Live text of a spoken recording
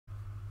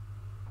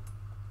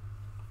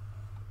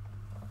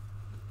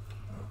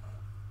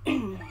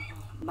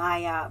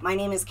My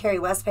name is Carrie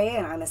Westbay,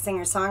 and I'm a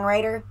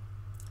singer-songwriter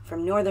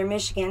from Northern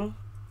Michigan.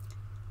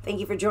 Thank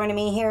you for joining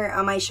me here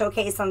on my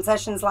Showcase on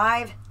Sessions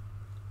Live.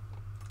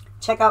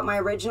 Check out my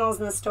originals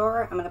in the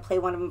store. I'm going to play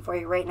one of them for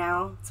you right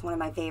now. It's one of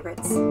my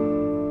favorites.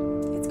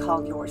 It's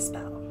called Your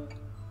Spell.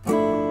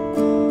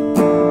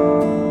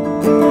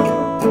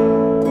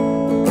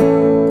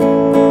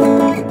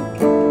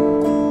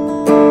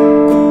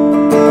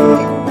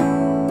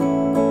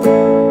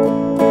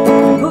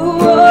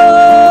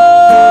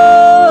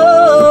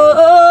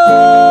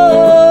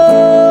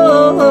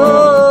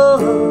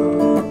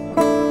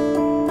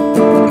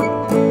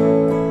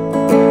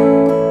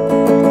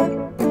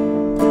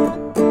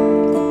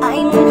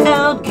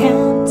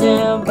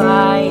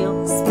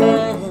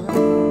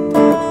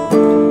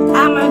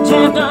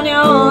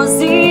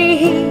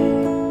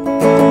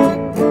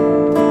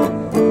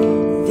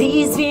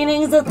 These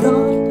feelings I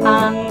thought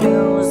I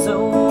knew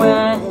so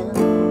well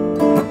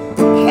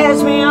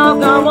catch me off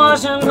guard,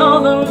 washing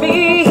over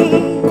me.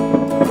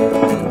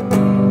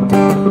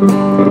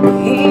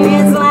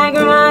 It's like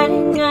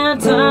riding a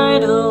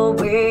tidal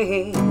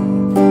wave,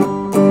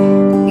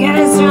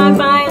 getting struck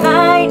by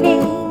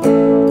lightning.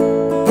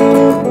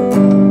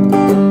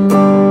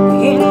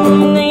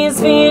 In these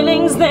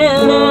feelings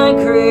that I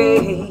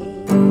crave,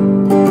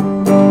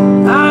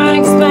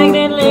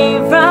 unexpectedly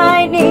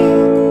frightening.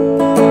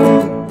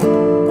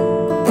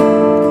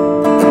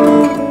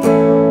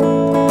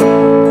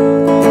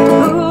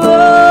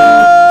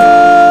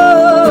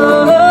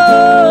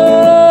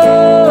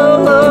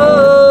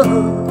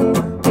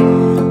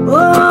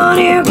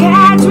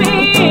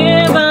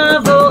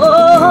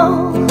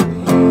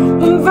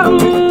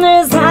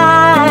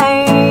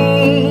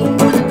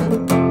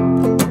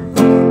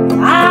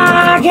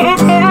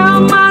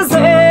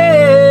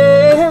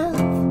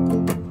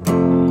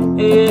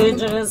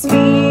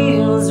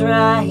 Feels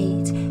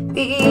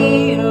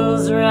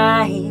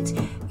right,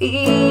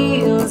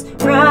 feels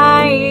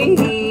right.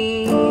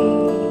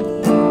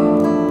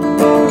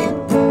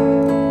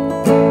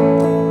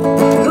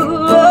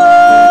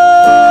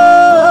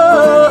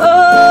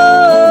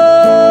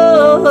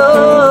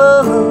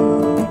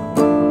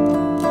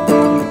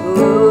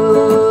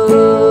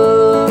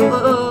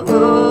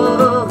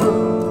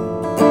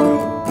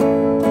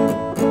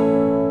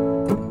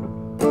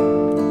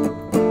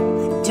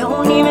 I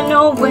don't even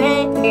know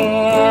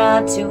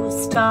where to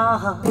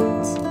start.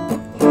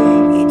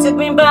 It took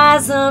me by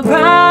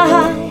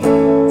surprise.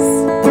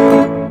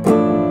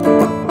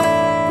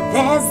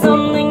 There's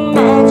something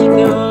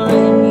magical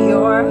in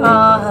your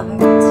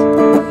heart.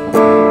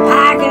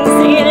 I can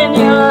see it in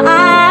your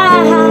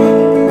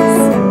eyes.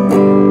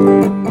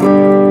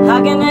 How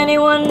can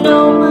anyone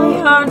know my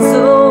heart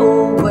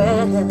so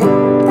well?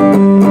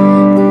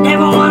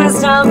 Never wanna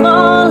stop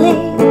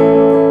falling.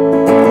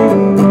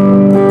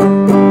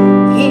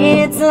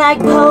 It's like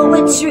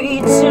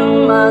poetry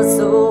to my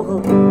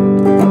soul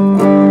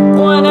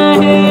when I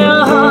hear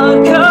your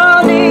heart calling.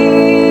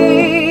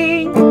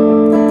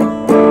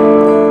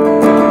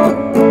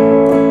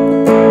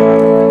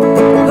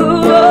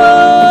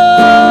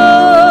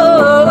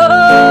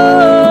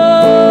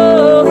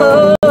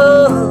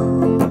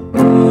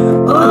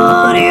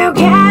 Oh, you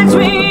catch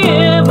me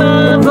if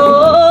I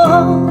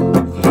fall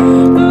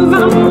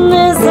from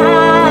the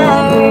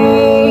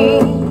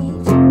side.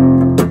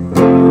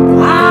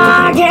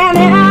 I can't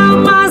help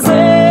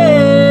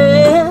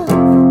myself.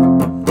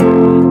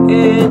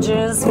 It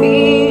just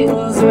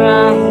feels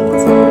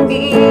right,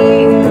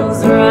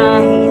 feels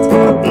right,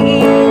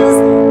 feels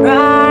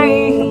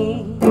right.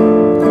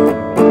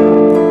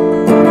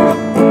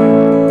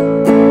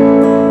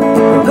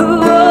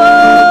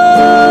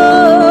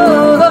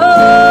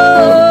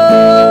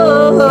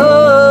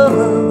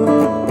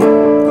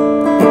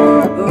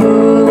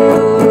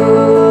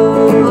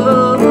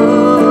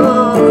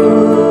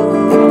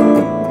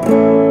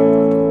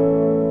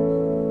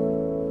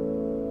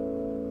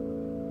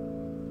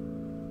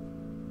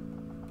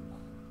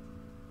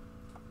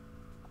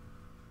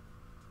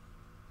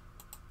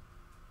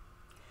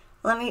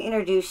 Let me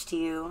introduce to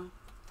you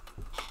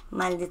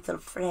my little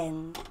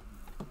friend.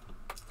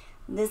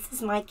 This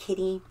is my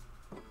kitty,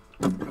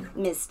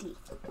 Misty,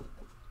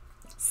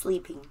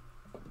 sleeping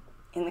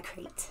in the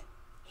crate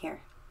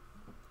here.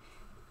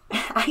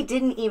 I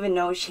didn't even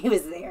know she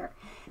was there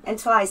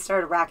until I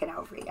started rocking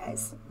out for you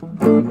guys.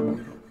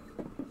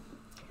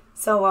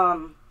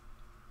 So,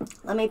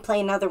 let me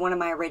play another one of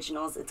my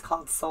originals. It's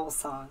called Soul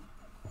Song.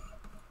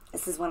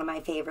 This is one of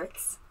my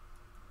favorites.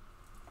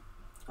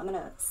 I'm going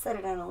to set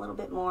it in a little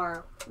bit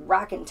more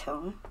rockin'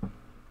 tone.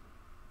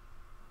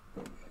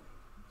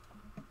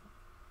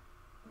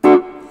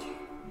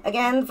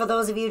 Again, for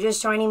those of you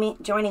just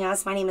joining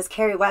us, my name is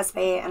Carrie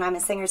Westbay, and I'm a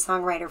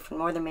singer-songwriter from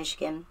Northern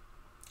Michigan.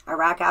 I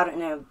rock out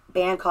in a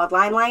band called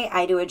Limelight.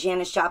 I do a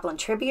Janis Joplin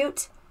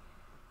tribute,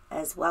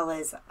 as well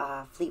as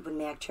a Fleetwood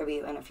Mac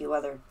tribute and a few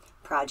other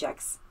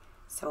projects.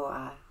 So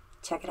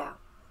check it out.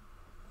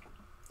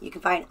 You can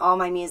find all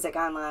my music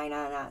online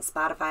on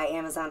Spotify,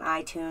 Amazon,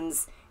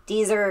 iTunes,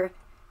 Deezer,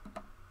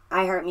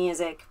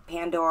 iHeartMusic,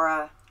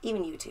 Pandora,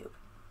 even YouTube.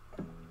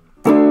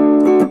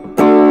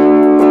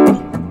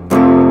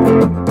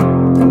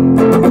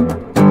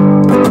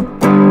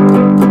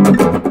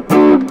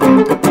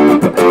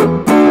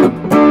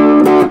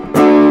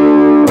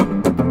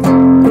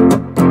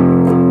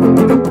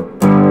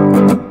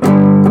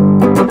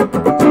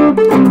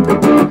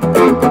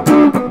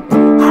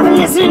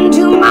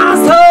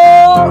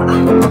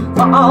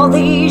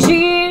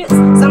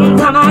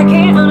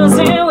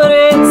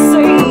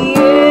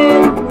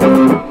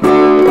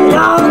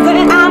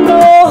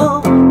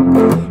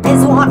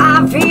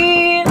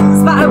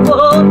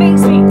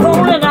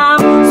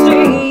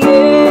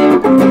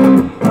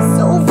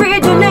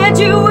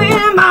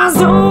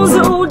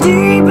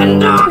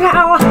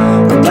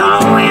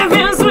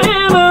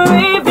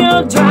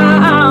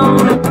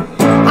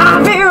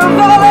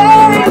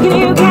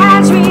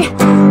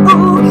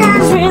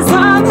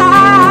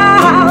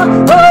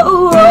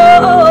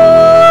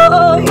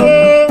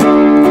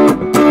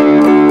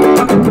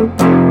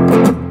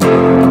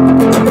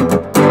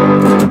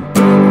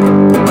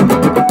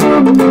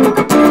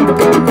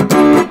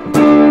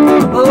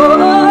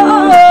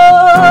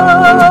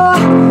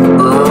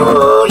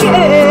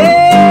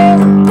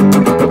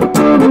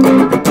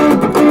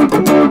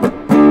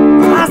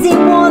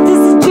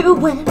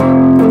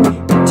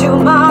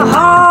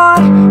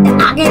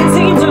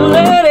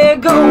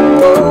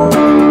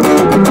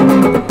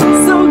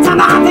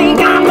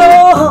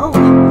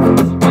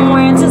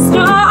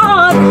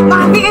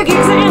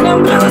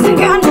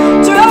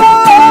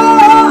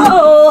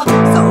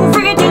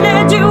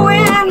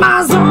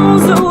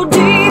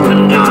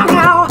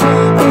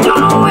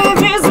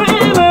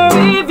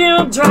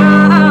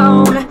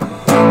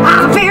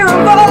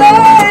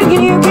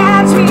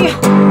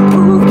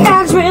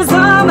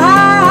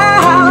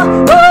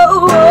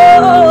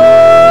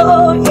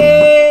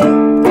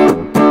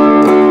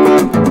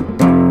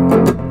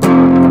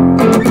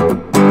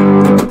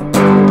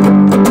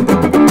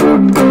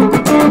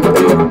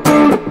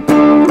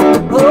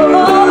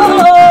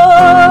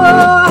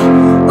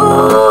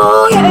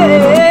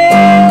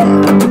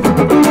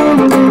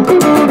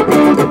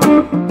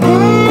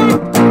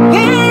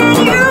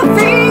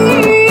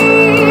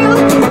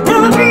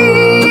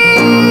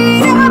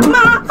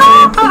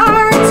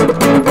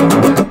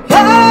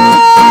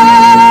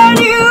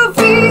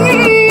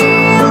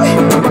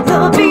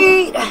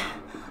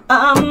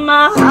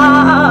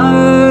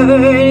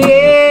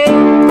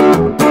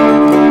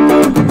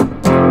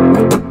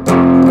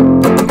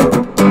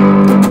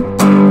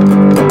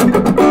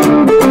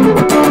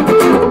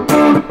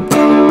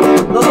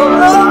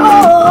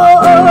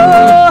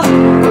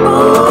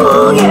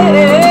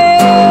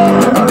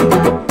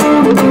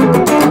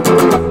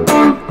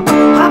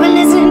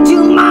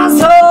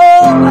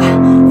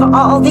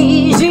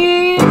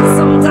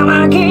 Sometimes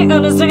I can't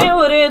understand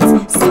what it's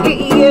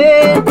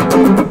saying.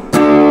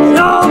 And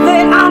all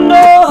that I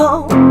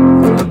know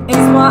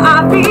is what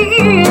I feel.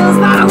 It's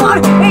not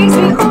what makes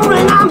me whole,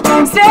 and I'm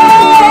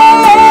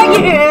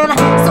staying.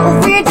 So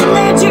free to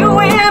let you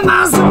in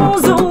my soul,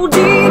 so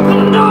deep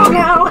and dark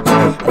now. I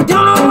don't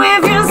know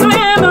if you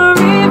swim or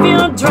if you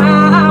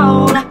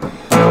drown.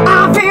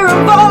 I fear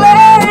of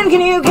falling.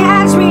 Can you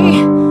catch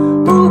me?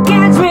 Ooh,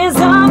 catch me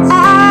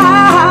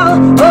somehow.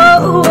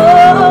 Oh,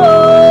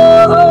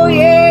 oh, oh,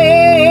 yeah.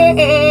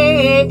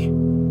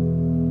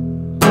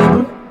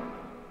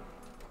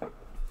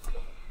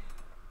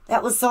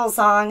 That was Soul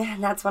Song,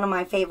 and that's one of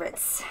my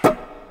favorites.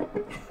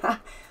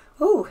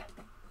 Ooh.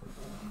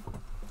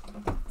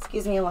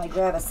 Excuse me while I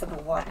grab a sip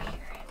of water here.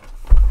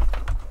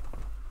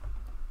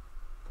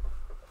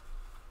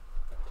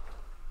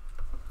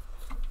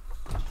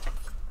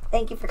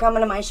 Thank you for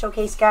coming to my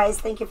showcase, guys.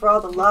 Thank you for all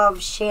the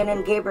love.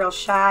 Shannon, Gabriel,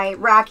 Shy,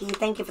 Rocky,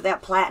 thank you for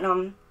that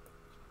platinum.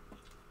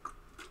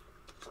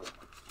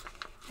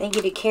 Thank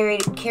you to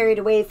Carried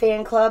Away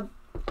Fan Club,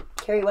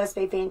 Carrie West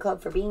Bay Fan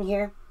Club for being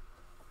here.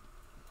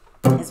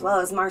 As well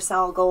as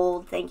Marcel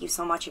Gold. Thank you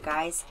so much, you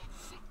guys.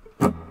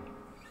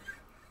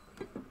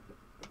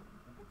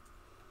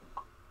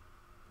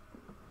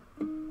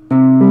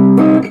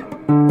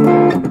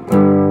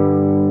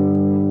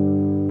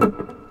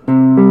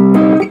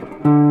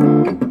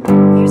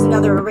 Here's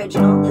another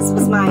original. This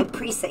was my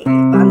pre-save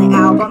on the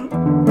album.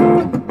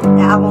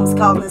 The album's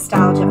called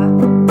Nostalgia,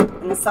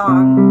 and the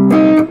song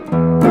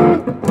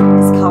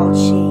is called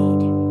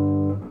Shade.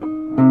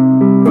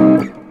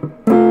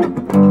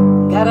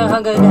 Gotta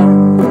hunker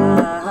down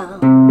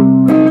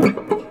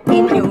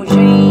in your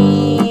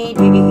shade.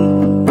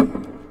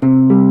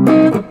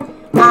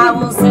 I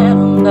will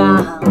settle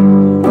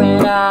down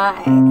when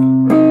I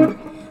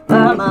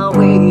find my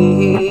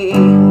way.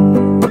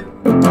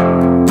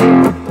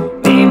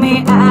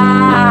 Maybe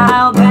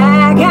I'll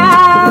back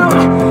out,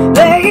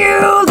 let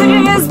you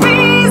this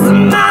piece of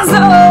my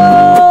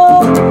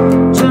soul.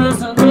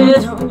 Just a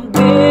little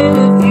bit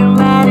of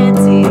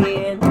humanity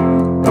and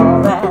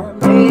all that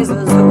makes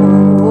us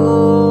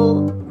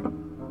whole.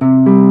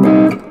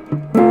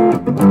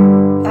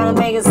 Gotta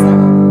make a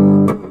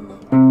sound,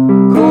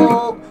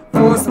 call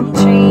for some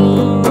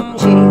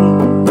changing.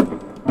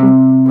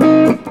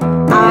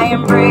 I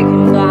am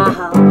breaking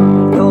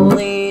down all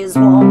these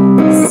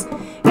walls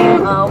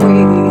in my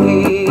way.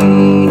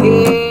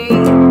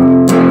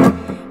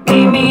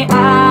 Maybe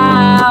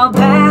I'll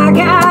back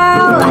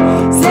out,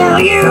 sell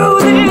you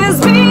this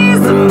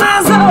piece of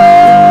my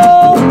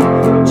soul.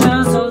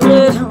 Just a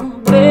little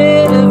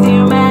bit of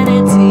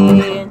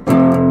humanity and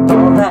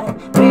all that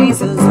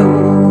makes us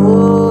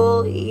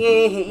whole,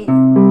 yeah.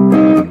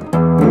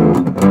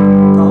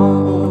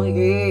 Oh,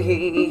 yeah.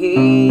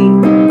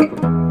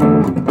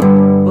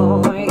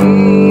 Oh,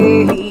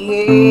 yeah.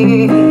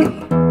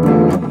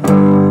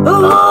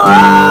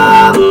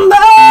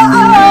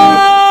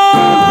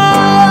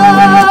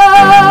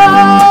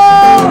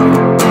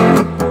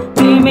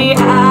 Maybe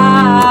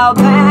I'll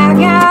back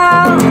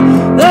out,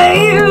 let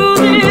you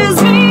this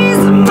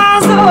piece of my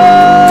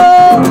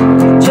soul.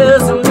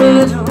 Just a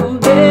little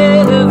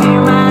bit of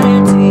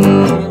humanity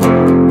and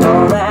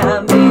all that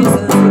makes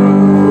us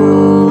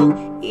whole,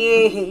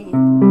 yeah.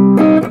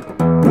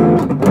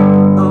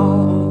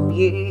 Oh,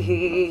 yeah.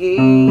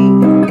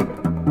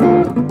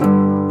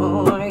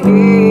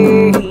 Oh,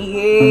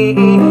 yeah.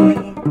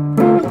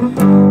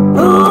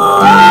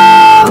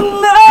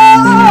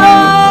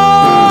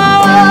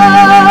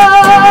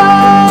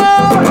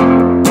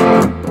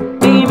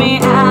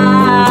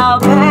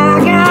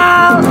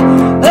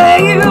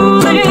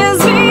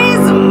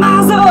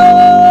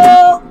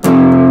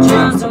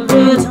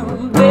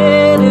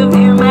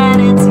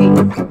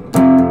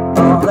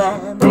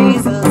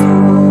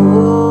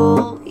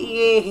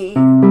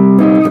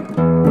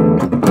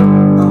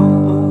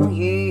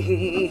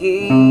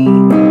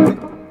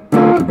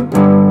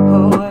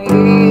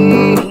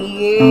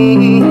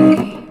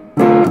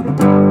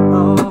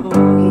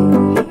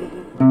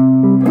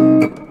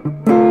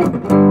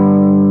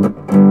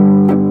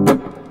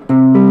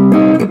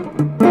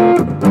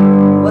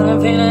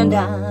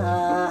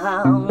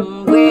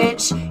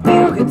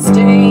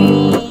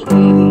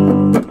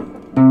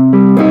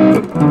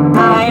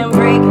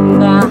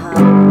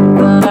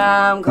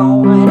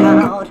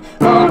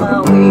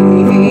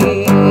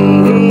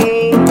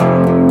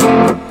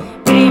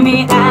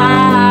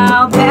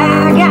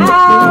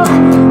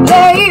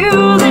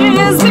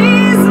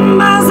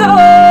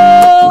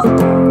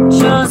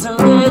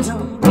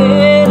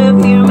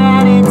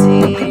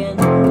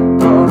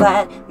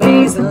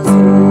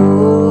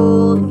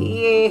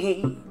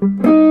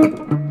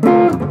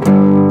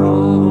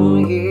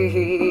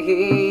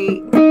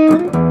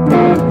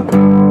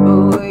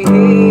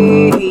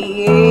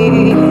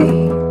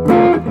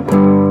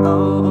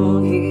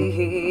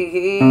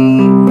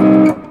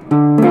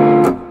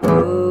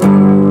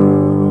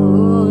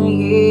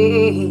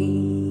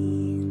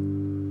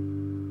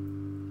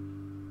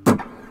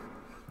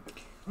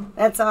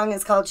 That song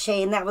is called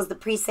Shade, and that was the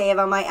pre-save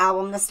on my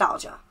album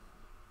Nostalgia.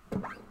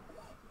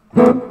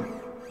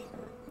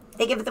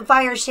 Thank you for the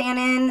fire,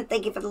 Shannon.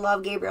 Thank you for the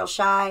love, Gabriel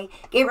Shy.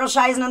 Gabriel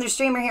Shy is another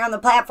streamer here on the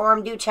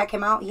platform. Do check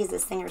him out. He's a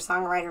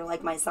singer-songwriter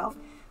like myself.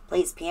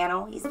 Plays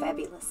piano. He's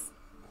fabulous.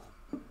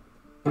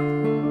 And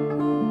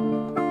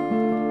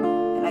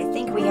I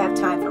think we have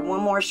time for one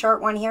more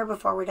short one here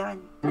before we're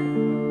done.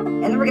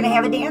 And then we're going to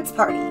have a dance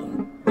party.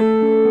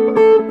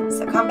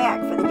 So come back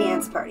for the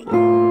dance party.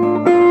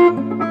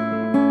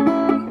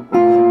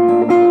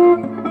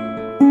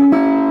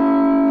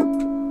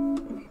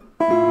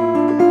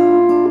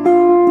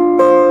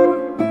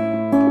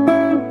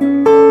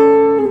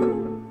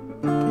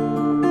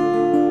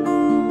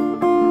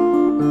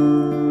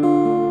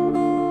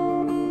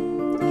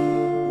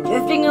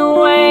 Drifting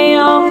away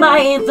on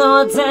my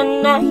thoughts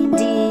and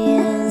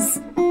ideas,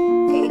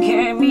 they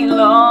carry me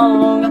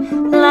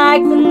along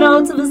like the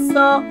notes of a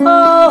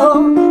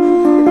song.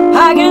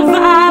 I can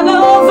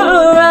follow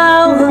for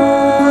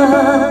hours,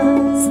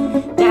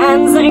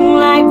 dancing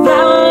like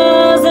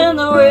flowers in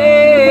the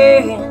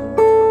wind.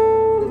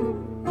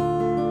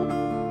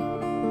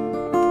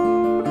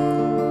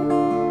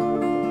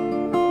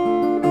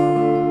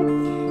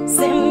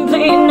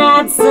 Simply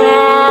not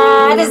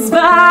satisfied,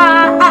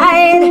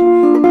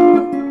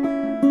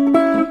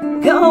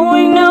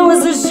 going no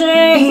is a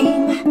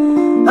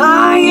shame.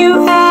 Are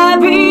you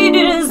happy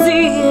to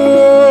see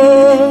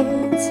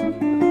it?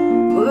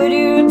 Would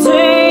you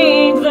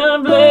take the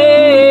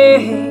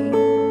blame?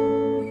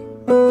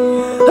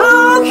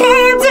 Oh,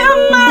 came to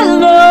my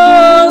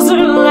lost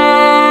and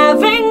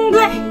laughing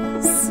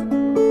place.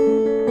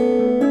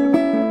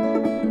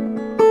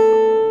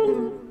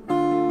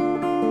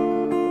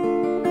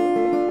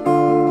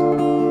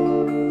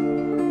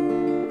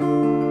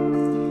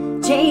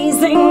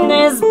 Chasing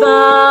this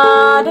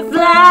butterfly,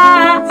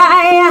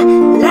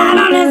 light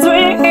on its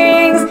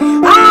wings,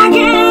 I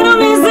can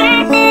only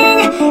sing,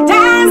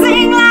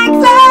 dancing like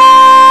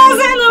flowers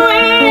in the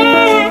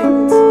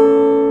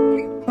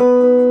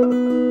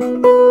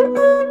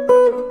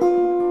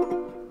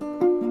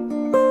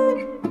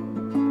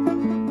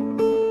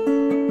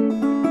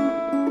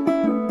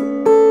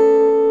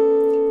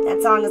That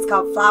song is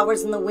called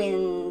Flowers in the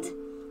Wind,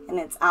 and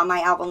it's on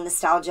my album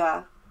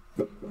Nostalgia.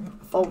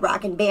 Full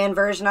rockin' band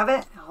version of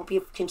it. I hope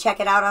you can check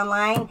it out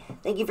online.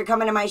 Thank you for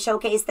coming to my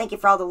showcase. Thank you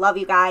for all the love,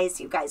 you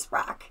guys. You guys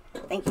rock.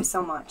 Thank you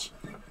so much.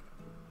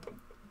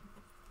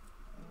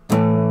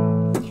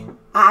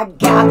 I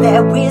got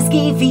that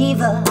whiskey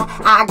fever.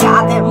 I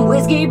got them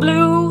whiskey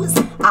blues.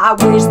 I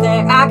wish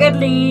that I could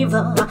leave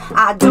her.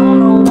 I don't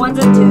know what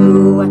to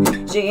do.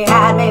 She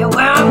had me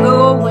where I'm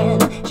going.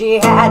 She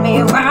had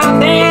me where I've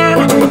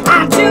been.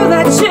 I do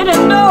that shit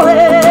and know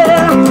it.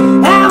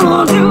 I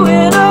won't do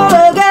it all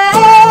again.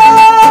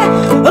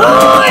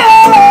 Oh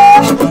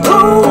yeah.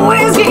 Oh,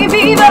 whiskey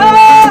fever.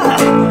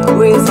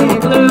 Whiskey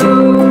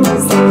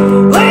blues.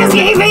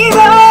 Whiskey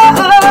fever.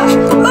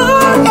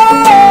 Oh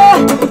yeah.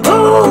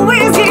 Oh,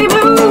 whiskey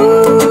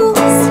blues.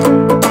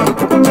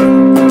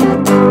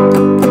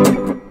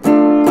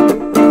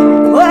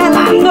 Well, I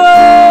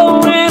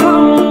know it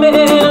won't be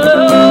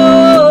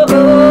love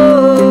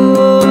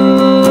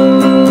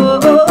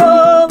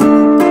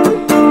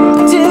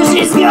till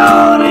she's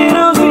gone and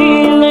I'm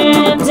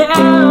feeling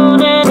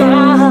down and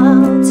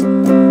out,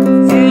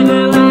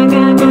 feeling like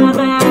I got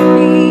that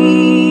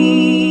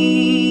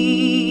need.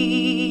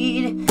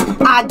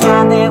 I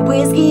got that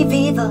whiskey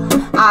fever.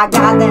 I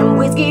got them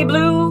whiskey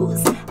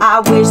blues. I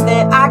wish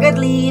that I could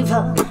leave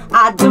her.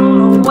 I don't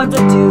know what to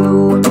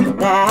do.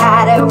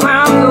 That it where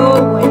I'm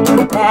going.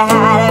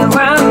 That it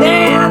where I've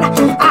been.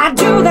 I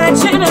do that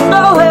shit and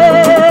know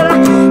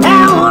it. I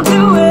won't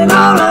do it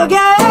all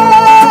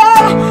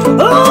again.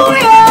 Oh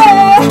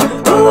yeah.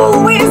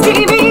 Oh,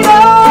 whiskey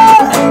fever.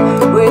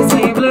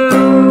 Whiskey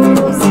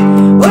blues.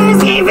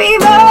 Whiskey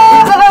fever.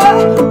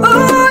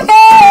 Oh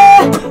yeah.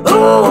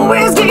 Oh,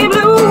 whiskey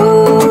blues.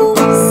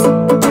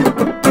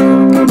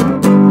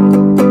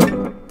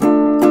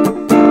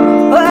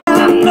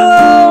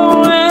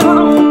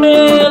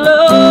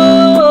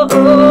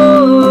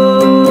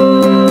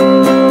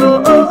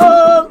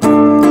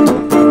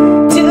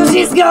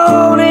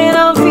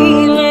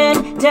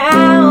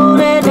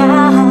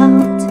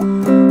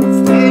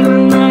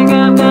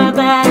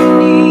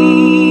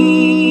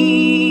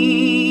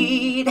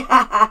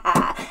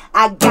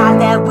 I got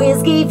that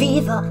whiskey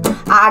fever.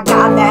 I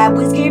got that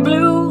whiskey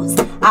blues.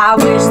 I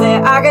wish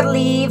that I could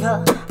leave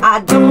her. I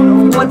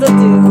don't know what to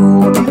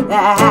do.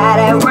 That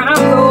it where I'm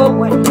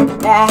going.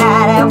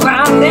 That it where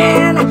I've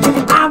been.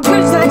 I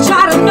wish I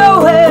tried to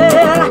know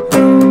it.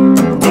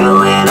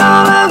 Do it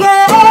all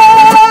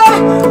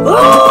again.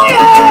 Oh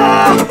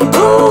yeah.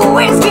 Oh,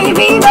 whiskey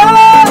fever.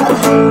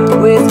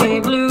 Whiskey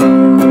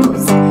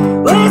blues.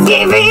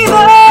 Whiskey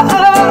fever.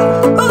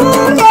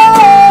 Oh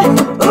yeah.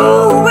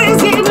 Oh,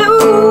 whiskey blues.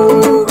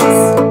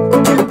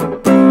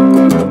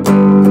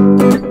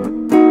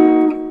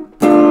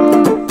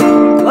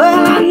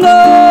 Well, I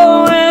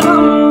know it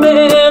won't be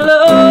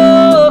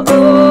love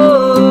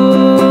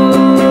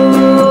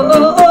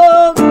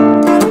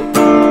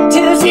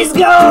till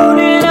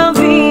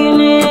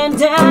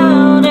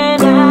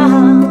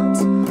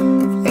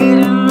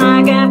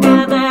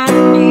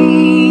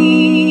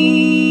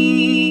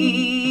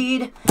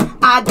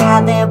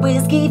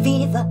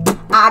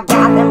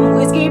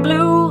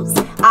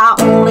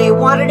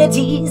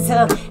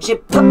she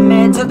put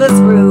me to the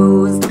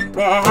screws.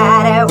 They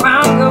had it where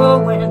I'm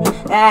going,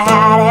 they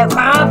had it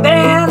where I've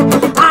been.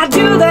 I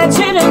do that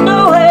shit and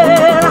know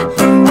it,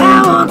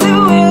 I won't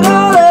do it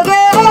all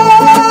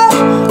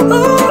again.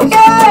 Ooh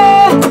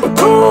yeah,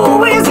 ooh,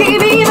 whiskey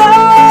fever,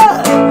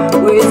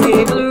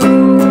 whiskey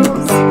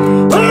blues,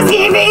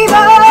 whiskey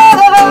fever.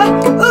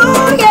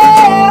 Ooh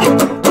yeah,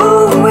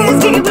 ooh,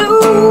 whiskey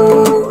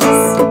blues.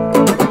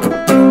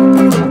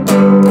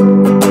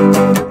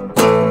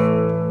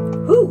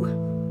 Ooh.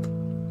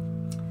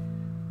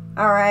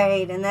 All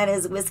right, and that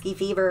is Whiskey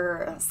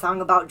Fever, a song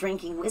about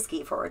drinking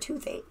whiskey for a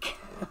toothache.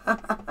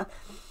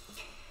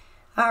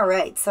 All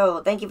right,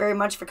 so thank you very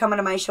much for coming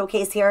to my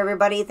showcase here,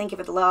 everybody. Thank you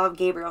for the love.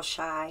 Gabriel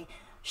Shy,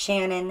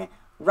 Shannon,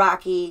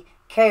 Rocky,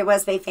 Carrie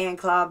West Bay Fan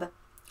Club,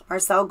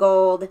 Marcel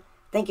Gold.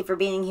 Thank you for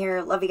being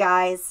here. Love you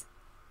guys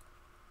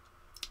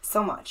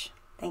so much.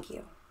 Thank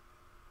you.